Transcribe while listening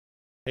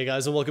Hey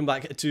guys, and welcome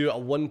back to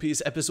One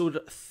Piece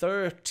episode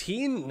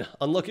 13.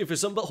 Unlucky for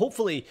some, but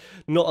hopefully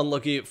not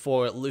unlucky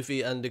for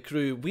Luffy and the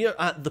crew. We are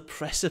at the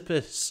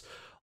precipice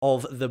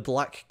of the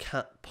Black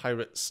Cat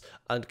Pirates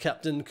and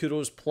Captain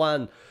Kuro's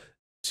plan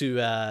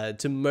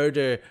to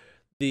murder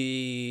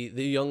the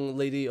young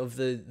lady of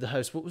the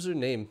house. What was her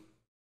name?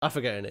 I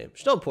forget her name.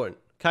 She's not important.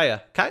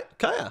 Kaya.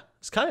 Kaya.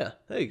 It's Kaya.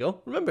 There you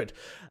go. Remembered.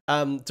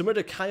 To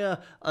murder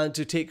Kaya and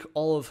to take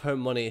all of her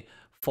money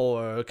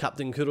for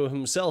Captain Kuro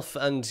himself,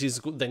 and he's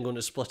then going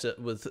to split it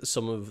with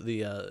some of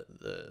the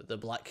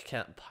Black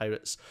Cat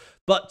Pirates.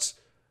 But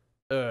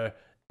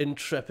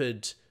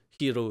intrepid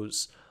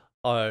heroes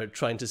are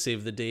trying to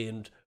save the day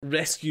and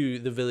rescue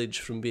the village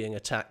from being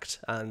attacked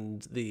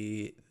and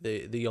the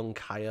young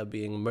Kaya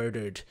being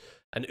murdered.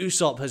 And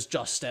Usopp has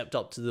just stepped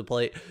up to the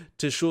plate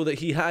to show that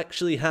he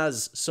actually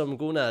has some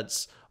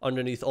gonads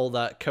underneath all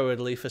that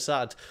cowardly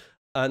facade.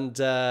 And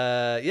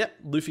yeah,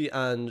 Luffy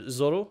and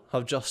Zoro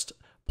have just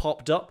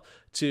popped up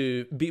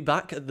to beat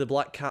back the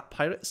Black Cat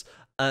Pirates,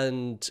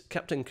 and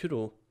Captain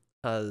Kuro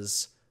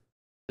has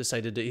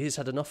decided that he's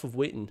had enough of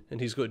waiting and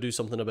he's got to do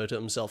something about it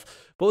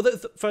himself. But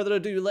without further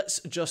ado, let's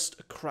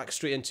just crack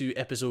straight into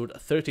episode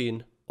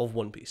 13 of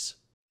One Piece.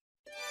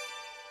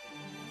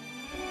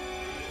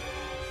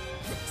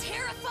 The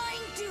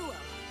terrifying duo,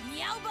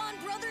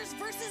 Meowban Brothers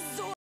versus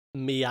Zoro.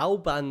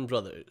 Meowban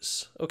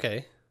Brothers.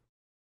 Okay.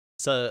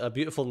 It's a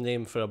beautiful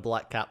name for a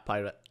Black Cat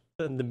Pirate.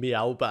 And the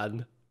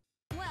Meowban.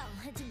 Well,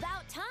 it's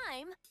about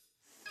time.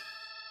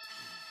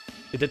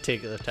 They did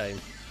take their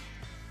time.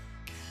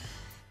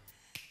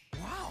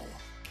 Wow.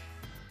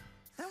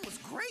 That was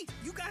great.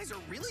 You guys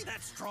are really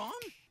that strong?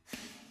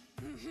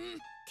 Mm-hmm.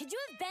 Could you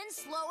have been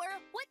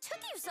slower? What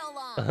took you so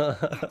long?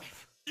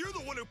 You're the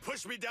one who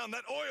pushed me down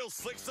that oil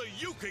slick so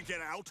you could get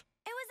out.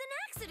 It was an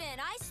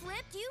accident. I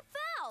slipped, you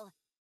fell.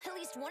 At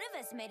least one of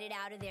us made it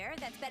out of there.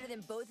 That's better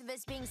than both of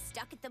us being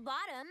stuck at the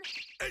bottom.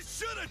 It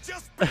should have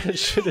just been It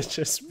should have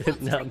just been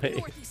What's Nami.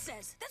 North, he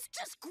says. That's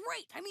just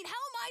great. I mean, how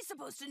am I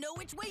supposed to know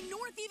which way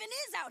north even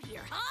is out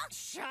here, huh?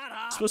 Shut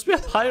up. Supposed to be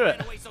a pirate.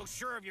 Right away so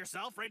sure of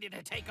yourself, ready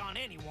to take on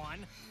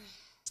anyone.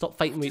 Stop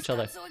fighting with each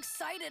other. I got so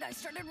excited, I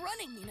started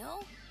running, you know?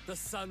 The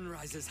sun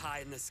rises high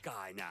in the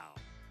sky now,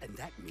 and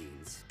that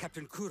means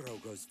Captain Kuro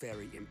grows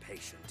very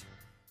impatient.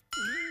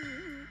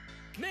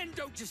 Men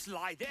don't just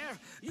lie there.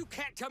 You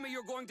can't tell me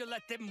you're going to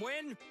let them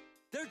win.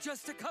 They're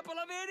just a couple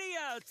of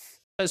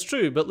idiots. That's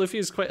true, but Luffy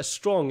is quite a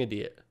strong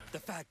idiot. The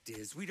fact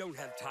is, we don't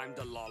have time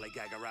to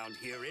lollygag around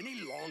here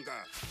any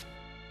longer.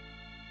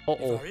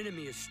 Uh-oh. If our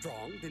enemy is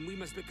strong, then we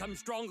must become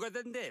stronger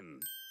than them.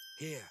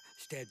 Here,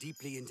 stare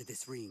deeply into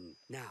this ring.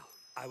 Now,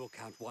 I will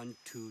count 1,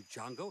 2,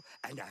 Django,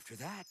 and after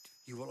that,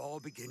 you will all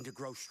begin to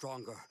grow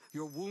stronger.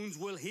 Your wounds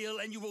will heal,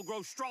 and you will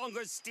grow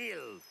stronger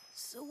still.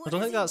 So what I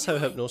don't is think he that's how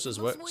doing? hypnosis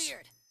Looks works.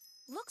 weird.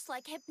 Looks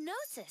like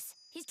hypnosis.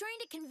 He's trying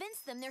to convince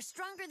them they're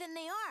stronger than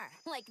they are.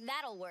 Like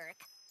that'll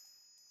work.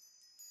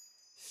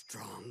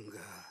 Stronger.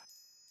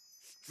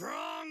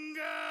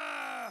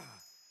 Stronger!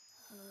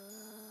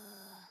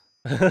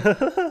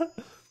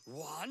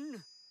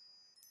 1,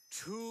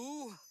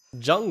 2...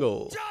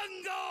 Jungle.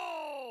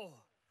 Jungle!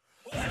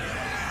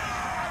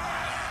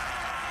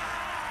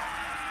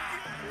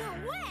 No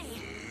way!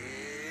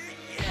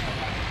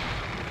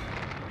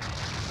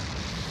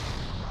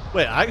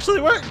 Wait, it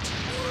actually worked?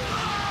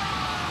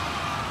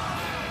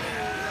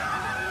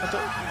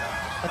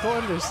 I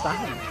don't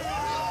understand.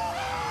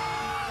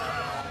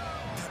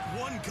 That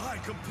one guy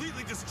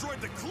completely destroyed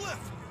the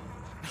cliff.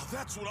 Now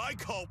that's what I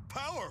call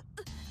power.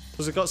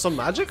 Was it got some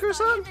magic or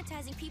something?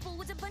 Hypnotizing people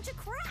was a bunch of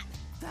crap.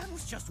 That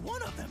was just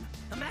one of them.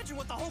 Imagine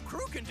what the whole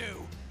crew can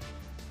do.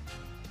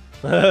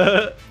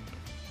 Now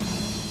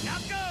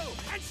go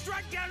and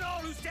strike down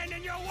all who stand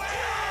in your way!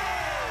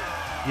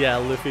 Yeah,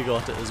 Luffy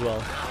got it as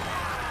well.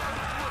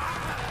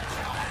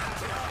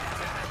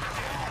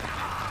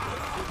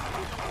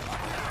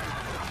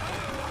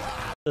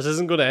 This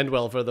isn't going to end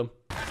well for them.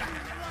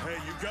 Hey,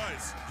 you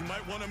guys, you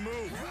might want to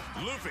move.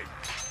 Luffy,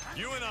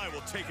 you and I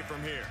will take it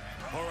from here.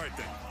 All right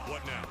then,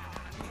 what now?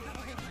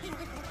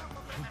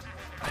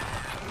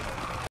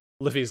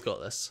 Luffy's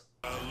got this.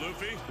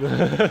 Luffy? Don't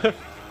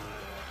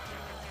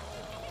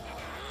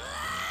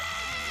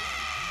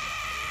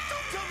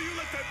tell me you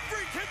let that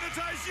freak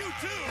hypnotize you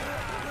too!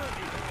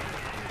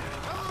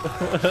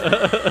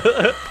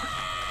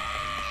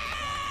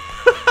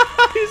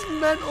 He's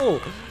mental.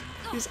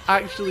 He's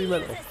actually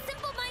mental. He's a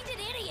simple-minded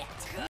idiot.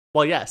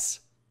 Well, yes.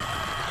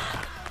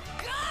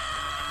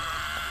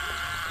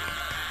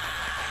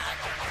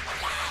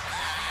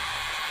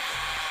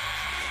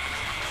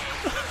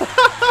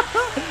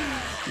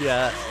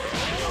 Yeah.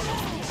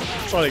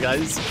 Sorry,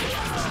 guys.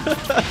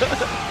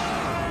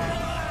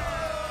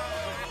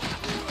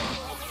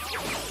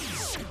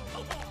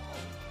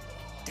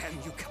 Damn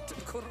you,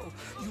 Captain Kuro.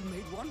 You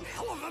made one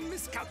hell of a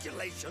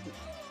miscalculation.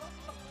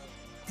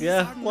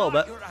 Yeah, a little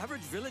bit. Your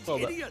average village Little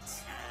bit.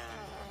 idiots.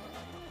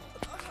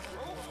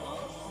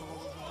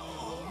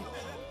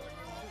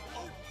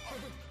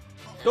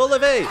 Go,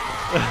 Luffy!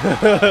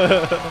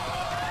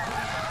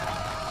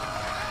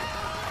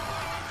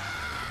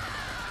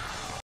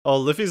 Oh,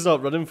 Luffy's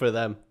not running for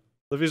them.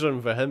 Luffy's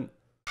running for him.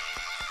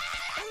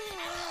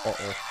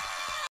 Uh-oh.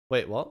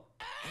 Wait, what?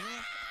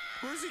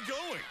 Where's he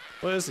going?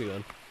 Where is he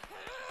going?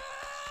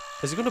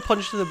 Is he going to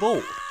punch to the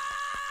boat?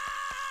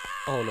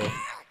 Oh no.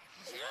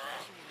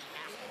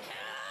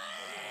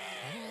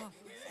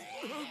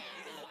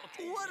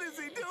 What is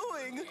he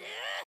doing?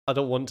 I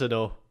don't want to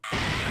know.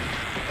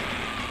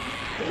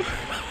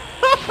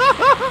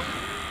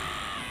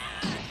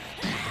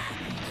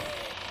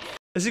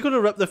 Is he going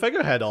to rip the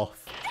figurehead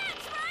off?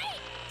 That's right!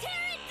 Tear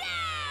it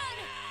down!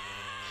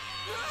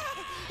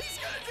 He's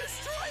gonna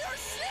destroy our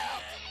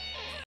ship!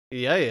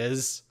 Yeah, he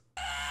is.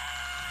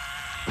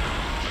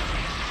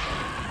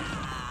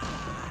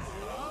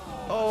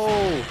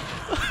 Oh.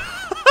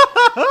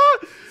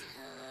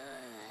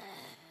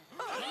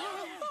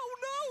 Oh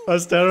no!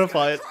 That's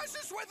terrifying. Crush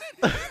us with it!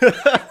 Run!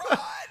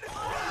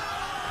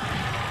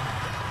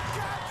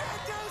 Captain,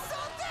 do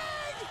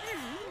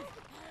something!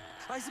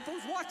 I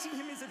suppose watching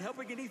him isn't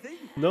helping anything.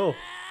 No.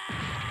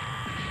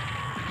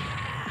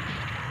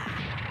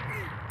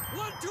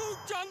 1, 2,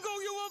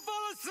 Django, you will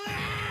fall asleep!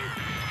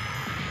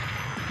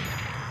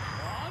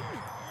 1,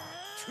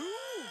 2,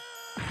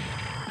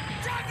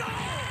 Django!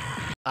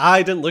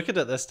 I didn't look at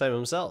it this time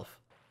himself.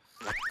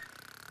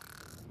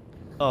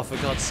 Oh, for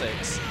God's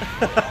sakes.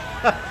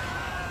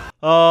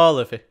 Oh,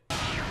 Luffy.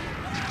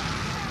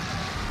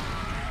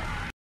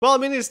 Well, I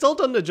mean, he's still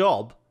done the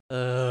job.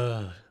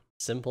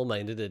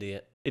 Simple-minded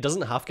idiot. He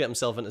doesn't have to get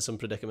himself into some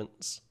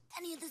predicaments.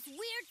 And he had this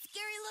weird,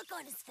 scary look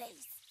on his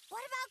face.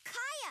 What about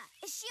Kaya?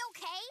 Is she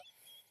okay?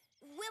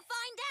 We'll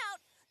find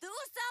out. The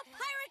Usopp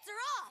pirates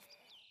are off.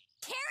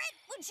 Carrot,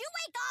 would you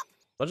wake up?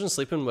 Imagine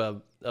sleeping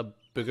with a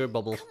booger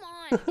bubble. Come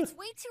on, it's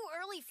way too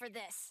early for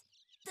this.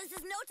 This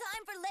is no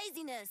time for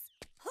laziness.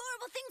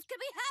 Horrible things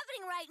could be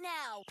happening right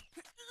now.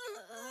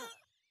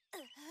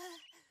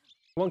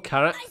 Come on,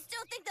 Carrot. I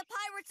still think the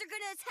pirates are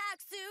gonna attack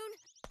soon.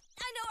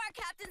 I know our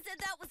captain said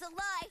that was a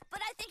lie,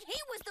 but I think he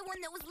was the one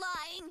that was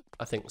lying.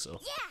 I think so.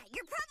 Yeah,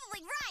 you're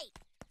probably right.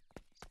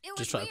 It was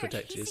Just trying to weird.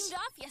 protect He you. seemed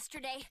off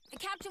yesterday. The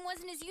captain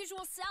wasn't his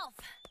usual self.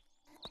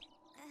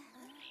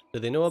 Do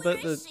they know about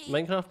Where the is she?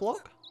 Minecraft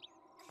block?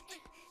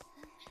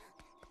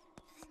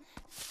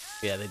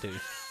 Yeah, they do. Captain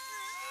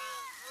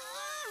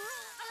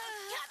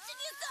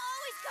used to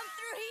always come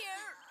through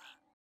here.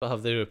 But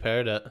have they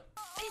repaired it?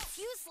 It's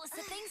useless.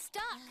 The thing's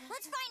stuck.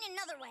 Let's find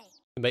another way.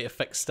 They might have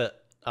fixed it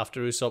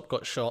after Usopp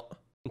got shot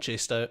and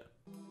chased out.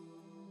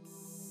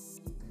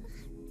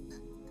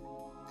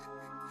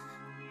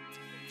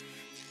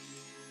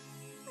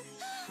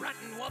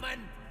 Rotten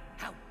woman!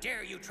 How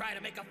dare you try to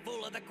make a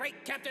fool of the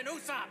great Captain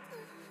Usopp?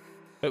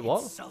 Wait,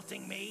 what?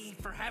 Insulting me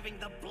for having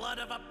the blood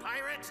of a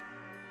pirate?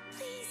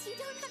 Please, you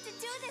don't have to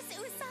do this,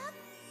 Usopp.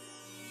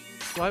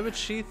 Why would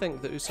she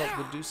think that Usopp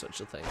would do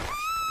such a thing?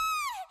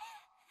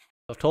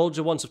 I've told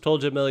you once, I've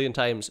told you a million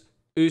times.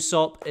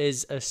 Usopp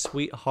is a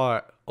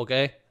sweetheart,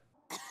 okay?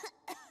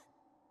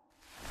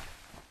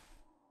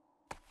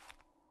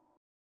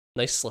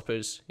 Nice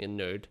slippers, you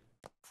nerd.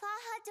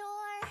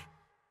 Plahador.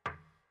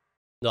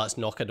 No, that's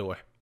Knockador.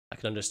 I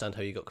can understand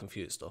how you got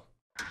confused, though.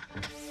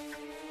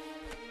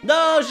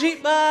 No,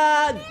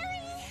 Sheepman!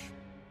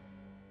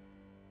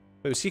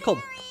 Wait, was he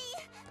called...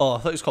 Oh, I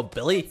thought he was called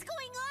Billy. What's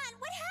going on?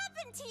 What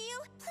happened to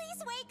you?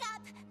 Please wake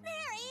up.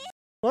 Mary!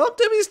 Oh,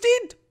 Timmy's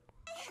dead!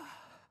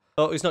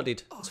 Oh, he's not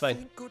dead. It's fine.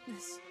 Thank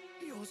goodness.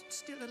 You're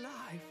still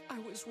alive. I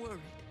was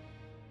worried.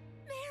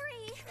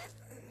 Mary!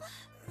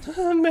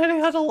 Mary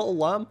had a little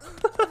lamb. You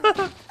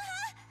have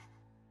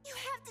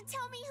to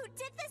tell me who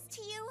did this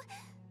to you.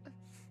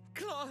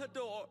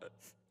 Clawdor.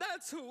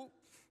 That's who.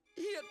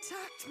 He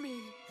attacked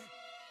me.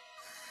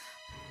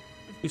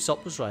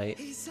 Usopp was right.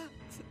 He's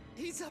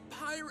a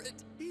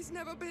pirate. He's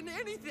never been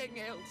anything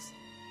else.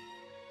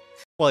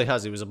 Well, he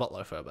has. He was a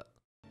butler for a bit.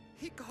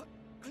 He got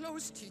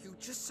close to you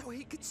just so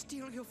he could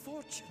steal your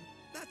fortune.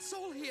 That's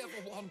all he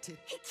ever wanted.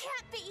 He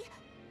can't be.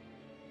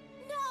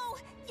 No,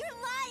 you're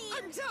lying.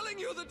 I'm telling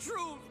you the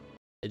truth.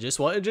 He just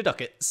wanted your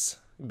ducats.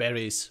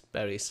 Berries.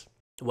 Berries.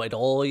 Wanted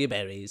all your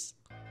berries.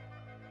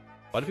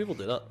 Why do people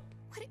do that?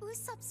 What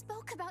Usopp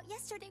spoke about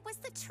yesterday was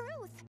the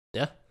truth.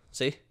 Yeah,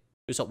 see?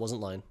 Usopp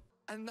wasn't lying.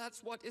 And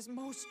that's what is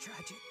most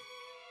tragic.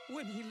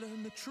 When he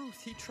learned the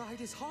truth, he tried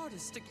his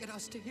hardest to get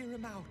us to hear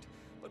him out.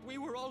 But we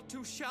were all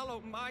too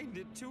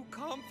shallow-minded, too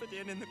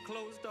confident in the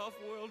closed-off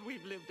world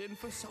we've lived in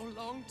for so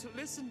long to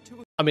listen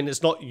to it. I mean,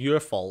 it's not your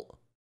fault.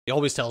 He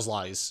always tells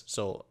lies,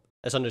 so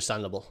it's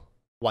understandable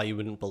why you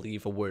wouldn't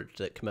believe a word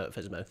that came out of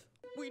his mouth.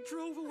 We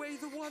drove away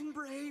the one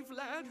brave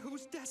lad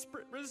whose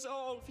desperate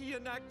resolve he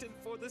enacted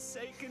for the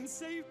sake and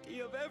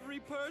safety of every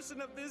person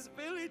of this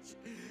village,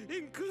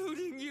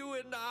 including you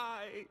and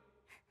I.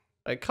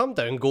 Right, calm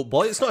down, goat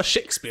boy. It's not a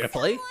Shakespeare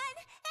play. Anyone,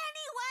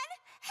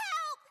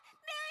 help!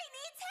 Mary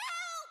needs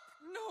help!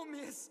 No,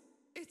 miss.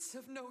 It's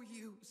of no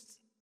use.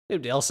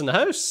 Nobody else in the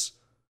house.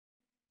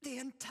 The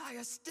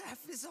entire staff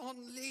is on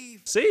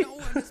leave. See? No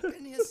one has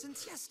been here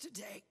since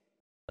yesterday.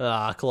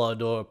 Ah,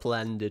 Clawdor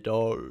planned it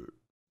all.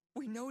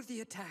 We know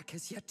the attack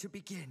has yet to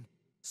begin,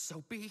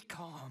 so be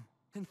calm.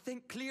 and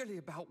think clearly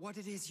about what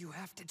it is you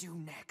have to do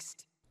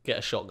next. Get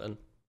a shotgun.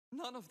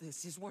 None of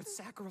this is worth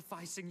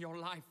sacrificing your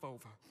life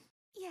over.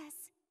 Yes.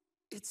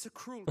 It's a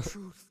cruel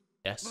truth.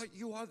 Yes. But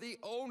you are the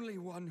only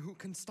one who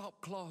can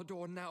stop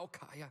Clawdor now,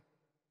 Kaya.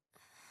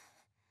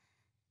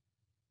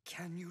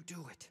 Can you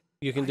do it?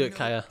 You can do it, know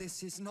Kaya.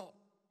 This is not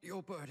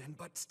your burden,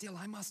 but still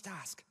I must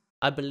ask.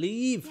 I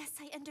believe. Yes,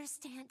 I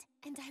understand,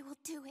 and I will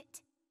do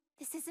it.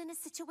 This isn't a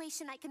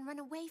situation I can run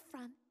away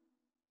from.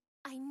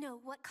 I know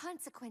what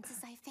consequences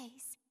I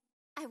face.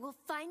 I will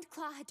find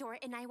Clawdor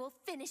and I will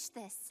finish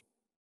this.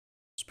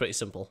 It's pretty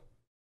simple.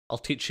 I'll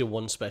teach you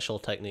one special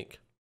technique.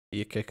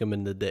 You kick him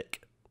in the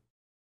dick.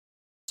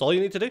 That's all you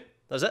need to do.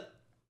 That's it.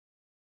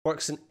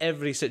 Works in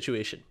every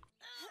situation.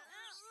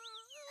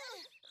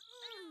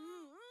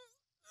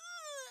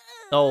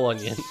 Oh,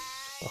 Onion.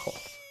 Oh.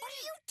 What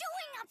are you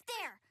doing up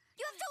there?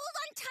 You have to hold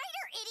on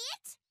tighter,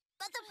 idiot!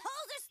 But the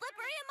poles are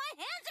slippery and my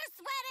hands are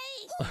sweaty!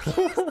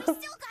 Who cares? We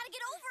still gotta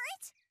get over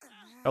it!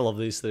 I love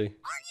these three.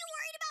 Aren't you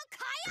worried about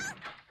Kaya?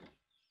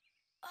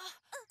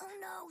 Oh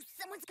no,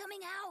 someone's coming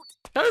out!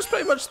 Kaya's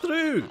pretty much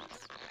through.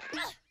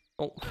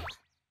 Oh.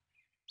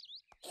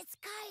 It's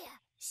Kaya.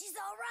 She's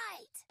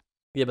alright.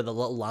 Yeah, but the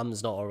little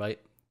lamb's not alright.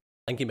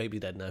 I think he might be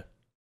dead now.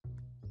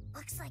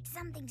 Looks like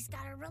something's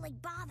got her really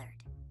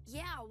bothered.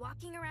 Yeah,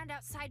 walking around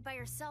outside by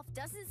herself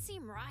doesn't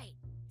seem right.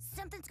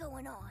 Something's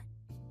going on.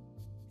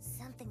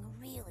 Something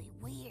really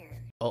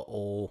weird.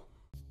 Uh-oh.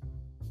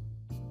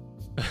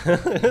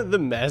 The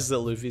mess that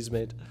Luffy's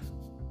made.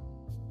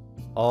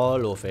 Oh,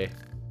 Luffy.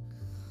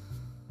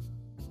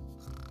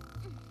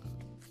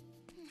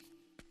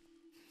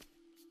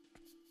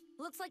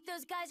 Looks like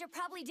those guys are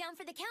probably down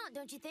for the count,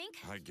 don't you think?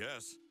 I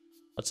guess.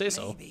 I'd say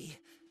so. Maybe.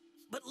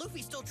 But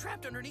Luffy's still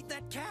trapped underneath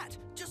that cat.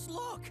 Just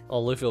look. Oh,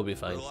 Luffy will be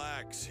fine.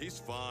 Relax, he's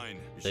fine.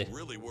 You should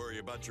really worry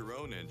about your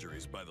own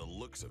injuries by the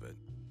looks of it.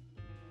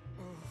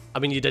 I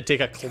mean, you did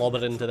take a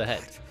clobber into the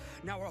head.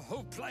 Now our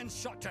whole plan's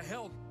shot to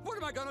hell. What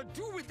am I gonna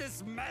do with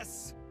this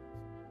mess?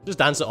 Just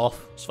dance it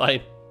off. It's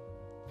fine.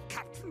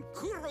 Captain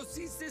Kuro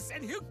sees this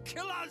and he'll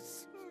kill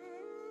us.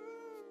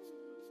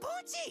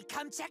 Booty,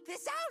 come check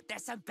this out.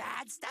 There's some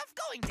bad stuff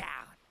going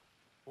down.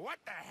 What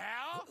the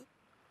hell?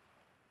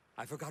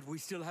 I forgot we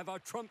still have our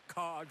trump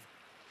card.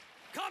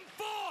 Come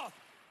forth,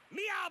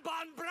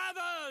 Meowban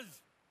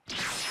brothers!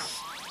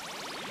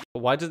 But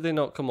why did they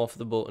not come off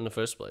the boat in the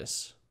first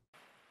place?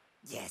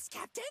 Yes,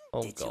 Captain?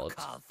 Oh, Did God. you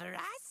call for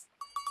us?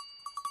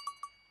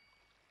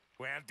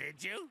 Well,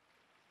 did you?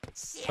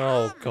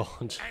 Oh,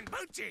 God. And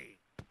Booty.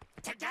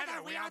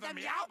 Together we are the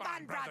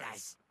Meowban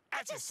brothers.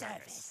 At your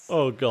service.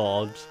 Oh,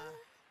 God.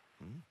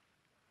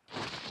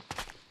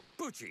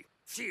 Booty,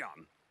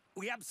 Xiam,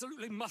 we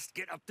absolutely must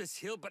get up this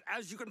hill, but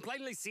as you can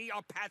plainly see,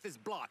 our path is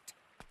blocked.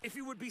 If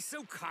you would be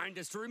so kind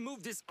as to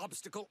remove this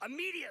obstacle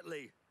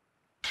immediately.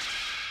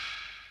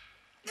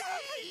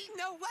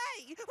 No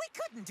way! We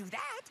couldn't do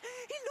that!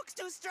 He looks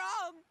too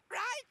strong,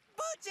 right,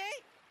 Booty?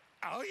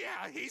 Oh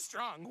yeah, he's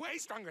strong. Way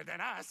stronger than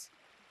us.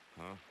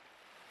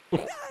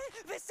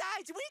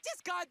 Besides, we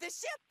just guard the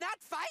ship, not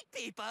fight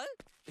people.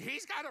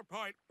 He's got a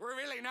point. We're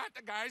really not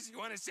the guys you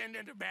want to send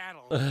into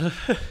battle.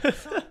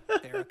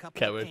 They're a couple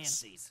Cowards. of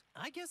pansies.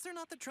 I guess they're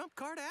not the trump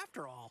card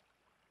after all.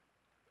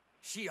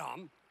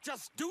 Xiam,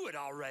 just do it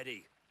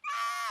already.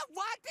 Ah,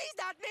 what? Please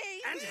not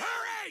me! And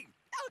hurry!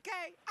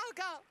 Okay, I'll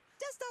go.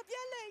 Just stop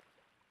yelling.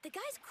 The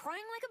guy's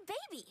crying like a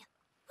baby.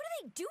 What are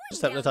they doing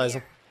Just down hypnotize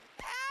him.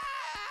 there?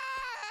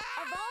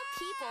 Of all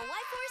people,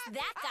 why force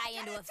that guy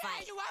into a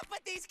fight? You up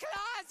with these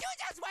claws? You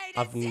just wait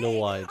I've and see.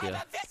 no I'm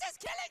idea. a vicious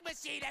killing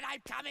machine, and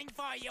I'm coming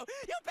for you.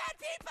 You bad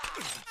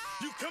people!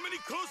 You come any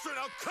closer and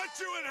I'll cut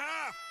you in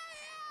half!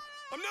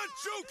 I'm not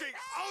joking!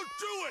 I'll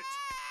do it!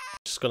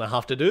 Just gonna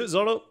have to do it,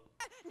 Zoro.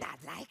 Not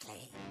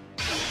likely.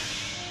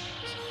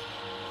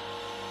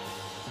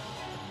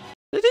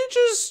 Did he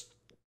just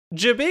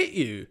jibate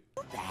you?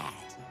 Too bad.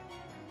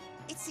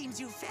 It seems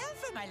you fell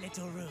for my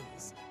little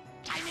ruse.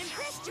 I'm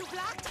impressed you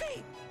blocked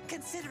me,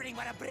 considering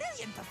what a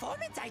brilliant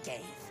performance I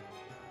gave.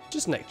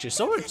 Just nicked your Does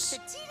swords. the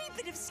teeny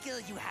bit of skill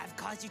you have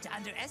cause you to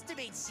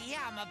underestimate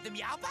Xiam of the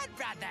Meowban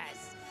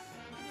brothers?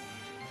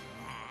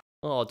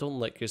 Oh, don't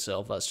lick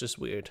yourself. That's just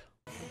weird.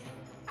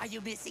 Are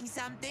you missing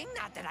something?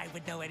 Not that I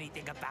would know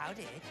anything about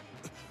it.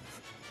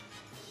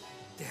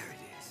 There it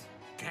is.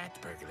 Cat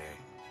burglar.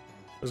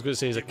 I was gonna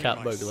say he's a Give me cat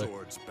my burglar.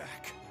 swords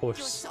back. Your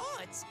Horse.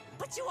 swords?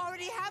 But you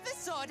already have a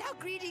sword. How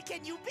greedy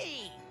can you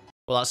be?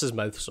 Well, that's his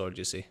mouth sword,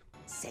 you see.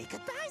 Say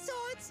goodbye,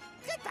 swords.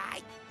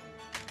 Goodbye.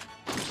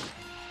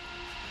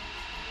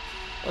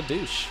 What a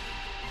douche.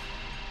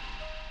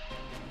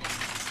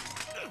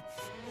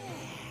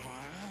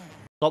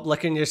 Stop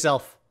licking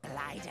yourself.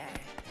 Glider.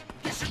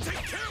 You should take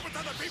care with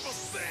other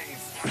people's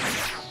things!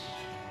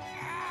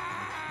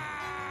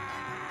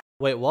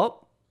 Wait,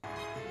 what?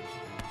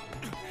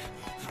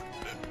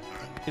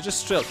 You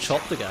just straight up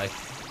chopped the guy.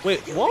 Wait,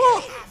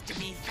 what? You have to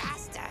be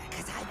faster,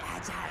 because I'm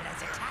agile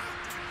as a cat.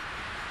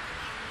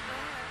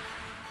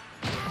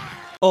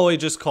 Oh, he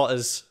just caught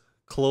his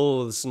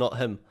clothes, not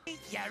him.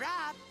 You're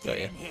up. Got Get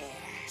ya. in here.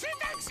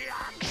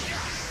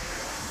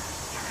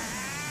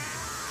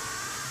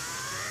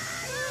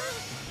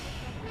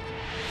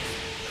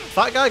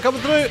 Fat guy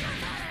coming through.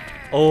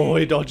 Oh,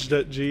 he dodged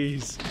it.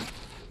 Jeez.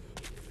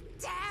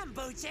 Damn,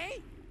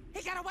 Boochie!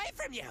 He got away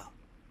from you!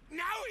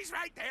 Now he's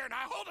right there, and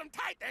I hold him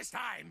tight this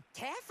time.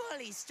 Careful,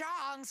 he's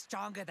strong.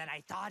 Stronger than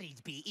I thought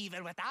he'd be,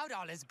 even without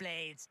all his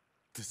blades.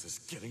 This is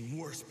getting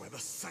worse by the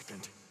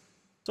second.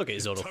 It's okay,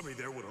 If Zoro. Tubby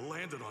there would have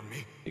landed on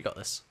me, You got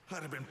this.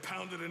 I'd have been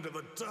pounded into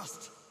the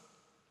dust.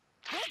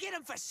 We'll get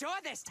him for sure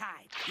this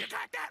time. You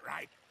got that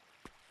right.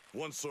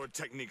 One sword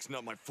technique's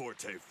not my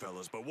forte,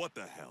 fellas, but what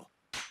the hell?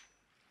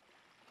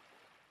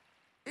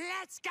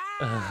 Let's go,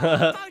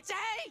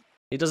 Boochie!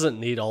 He doesn't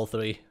need all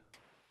three.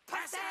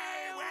 Pussy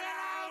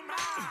Willow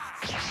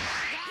Moss!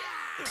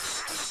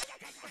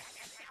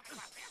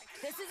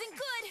 This isn't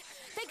good.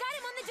 They got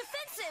him on the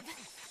defensive.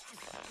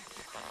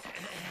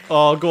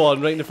 Oh, go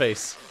on, right in the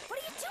face. What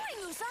are you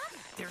doing,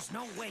 Usopp? There's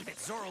no way that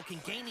Zoro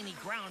can gain any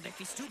ground if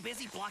he's too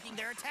busy blocking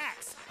their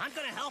attacks. I'm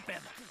gonna help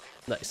him.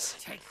 Nice.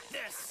 Take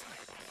this.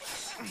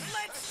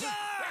 Let's go!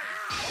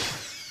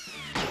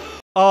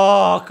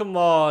 Oh, come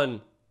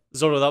on.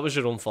 Zoro, that was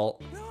your own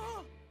fault.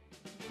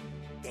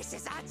 This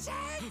is our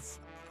chance!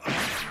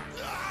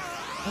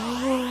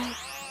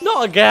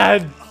 Not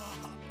again.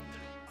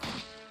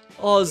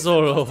 Oh,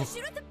 Zoro.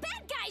 Shoot at the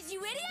bad guys,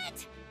 you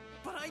idiot!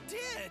 But I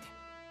did.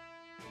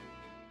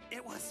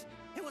 It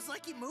was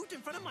like he moved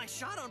in front of my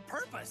shot on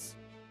purpose.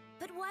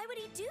 But why would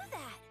he do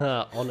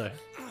that? Honor.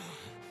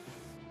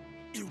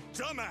 You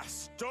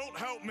dumbass! Don't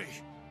help me!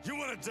 You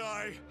wanna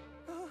die?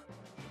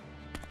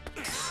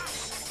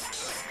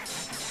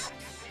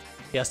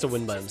 He has to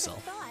win by Just a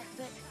himself. thought,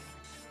 but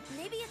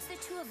maybe it's the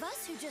two of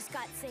us who just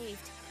got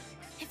saved.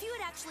 If you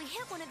had actually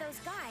hit one of those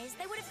guys,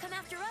 they would have come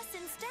after us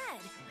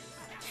instead.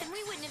 And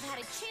we wouldn't have had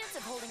a chance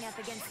of holding up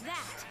against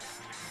that.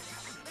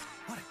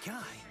 What a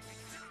guy.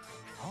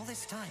 All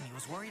this time he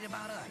was worried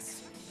about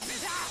us.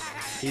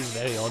 He's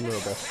very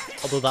honourable.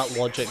 Although that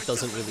logic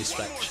doesn't really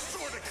stretch.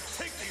 Sword that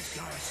can take these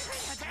guys!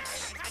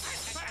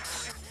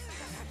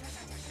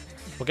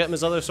 We'll get him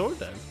his other sword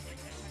then.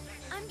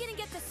 I'm gonna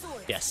get the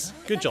sword. Yes.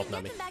 If Good I job, can get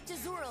Nami. them back to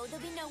Zoro, there'll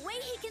be no way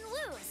he can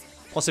lose.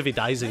 Plus, if he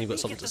dies, then you've got Let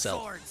me something get to the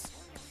sell. swords.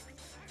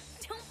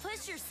 Don't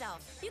push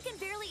yourself. You can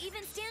barely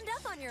even stand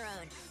up on your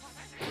own.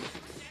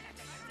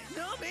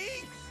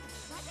 Nami!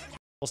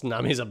 Plus,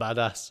 Nami's a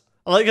badass.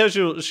 I like how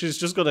she's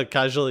just gonna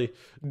casually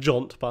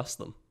jaunt past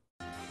them.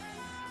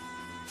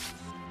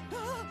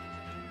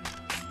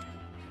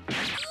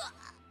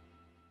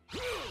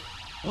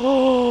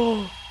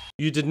 Oh!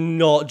 You did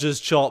not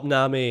just chop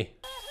Nami.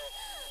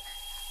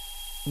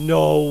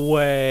 No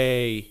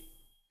way.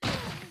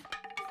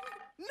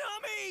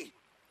 Nami!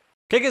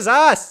 Kick his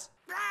ass!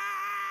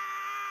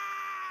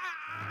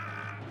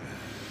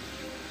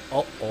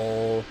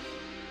 Uh-oh.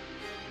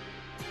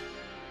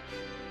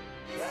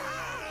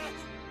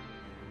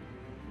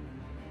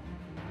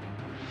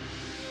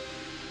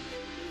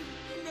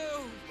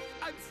 No,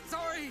 I'm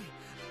sorry.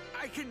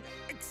 I can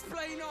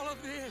explain all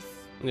of this.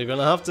 You're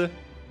gonna have to.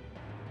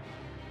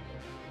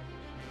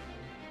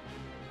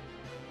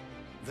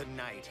 The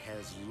night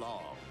has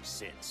long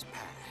since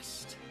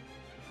passed.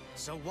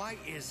 So why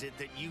is it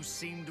that you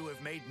seem to have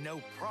made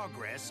no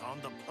progress on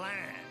the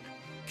plan?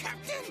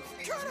 Captain!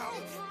 Colonel!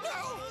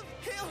 No!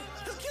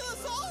 He'll kill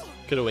us all!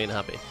 Kuro ain't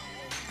happy.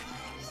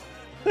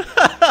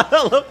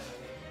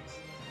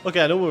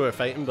 Okay, I know we were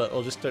fighting, but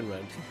I'll just turn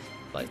around.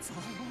 Bye. It's all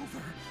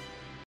over.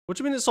 What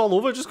do you mean it's all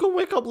over? Just go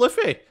wake up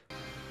Luffy.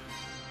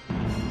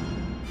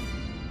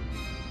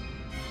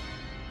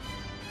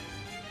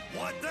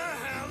 What the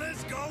hell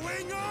is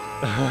going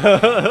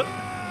on?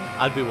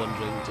 I'd be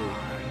wondering too.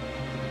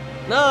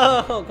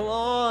 No, come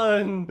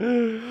on.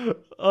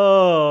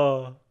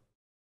 Oh,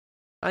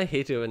 I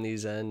hate it when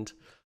these end.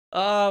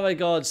 Oh my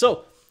god.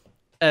 So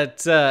it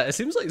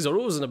seems like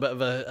Zoro was in a bit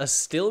of a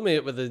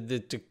stalemate with the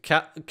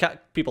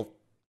cat people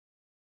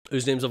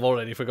whose names I've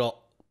already forgot.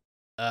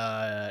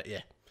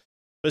 Yeah.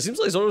 But it seems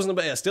like Zoro's in a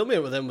bit of a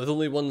stalemate with him with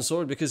only one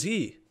sword because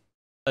he,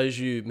 as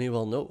you may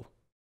well know,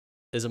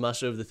 is a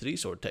master of the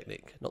 3-sword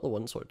technique, not the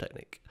 1-sword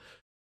technique.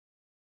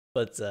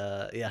 But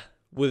yeah,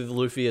 with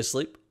Luffy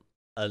asleep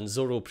and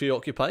Zoro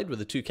preoccupied with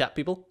the 2 cat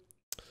people,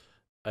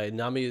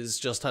 Nami has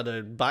just had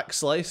her back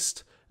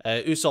sliced.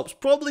 Usopp's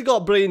probably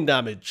got brain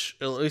damage,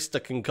 or at least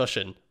a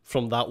concussion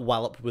from that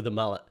wallop with a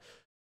mallet.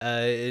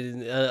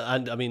 And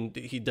I mean,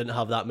 he didn't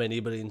have that many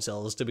brain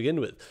cells to begin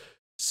with.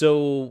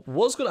 So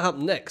what's going to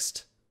happen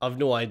next? I've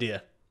no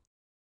idea.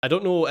 I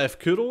don't know if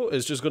Kuro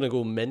is just going to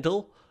go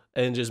mental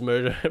and just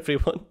murder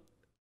everyone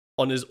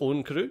on his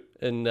own crew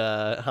and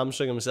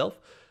hamstring himself.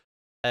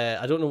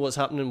 I don't know what's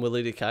happening with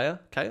Lady Kaya.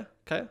 Kaya?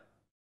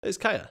 It's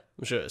Kaya.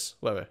 I'm sure it is.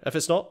 Whatever. If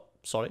it's not,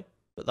 sorry,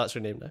 but that's her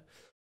name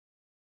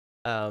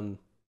now.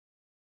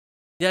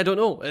 Yeah, I don't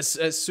know.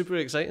 It's super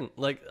exciting.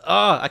 Like,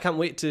 I can't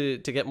wait to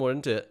get more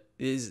into it.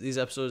 These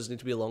episodes need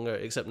to be longer,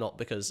 except not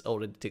because it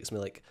already takes me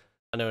like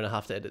an hour and a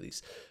half to edit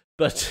these.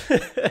 But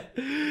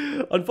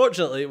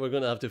unfortunately, we're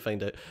going to have to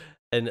find out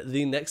in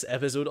the next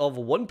episode of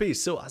One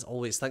Piece. So as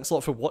always, thanks a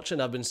lot for watching.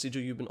 I've been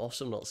Studio. You've been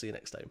awesome. And I'll see you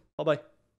next time. Bye-bye.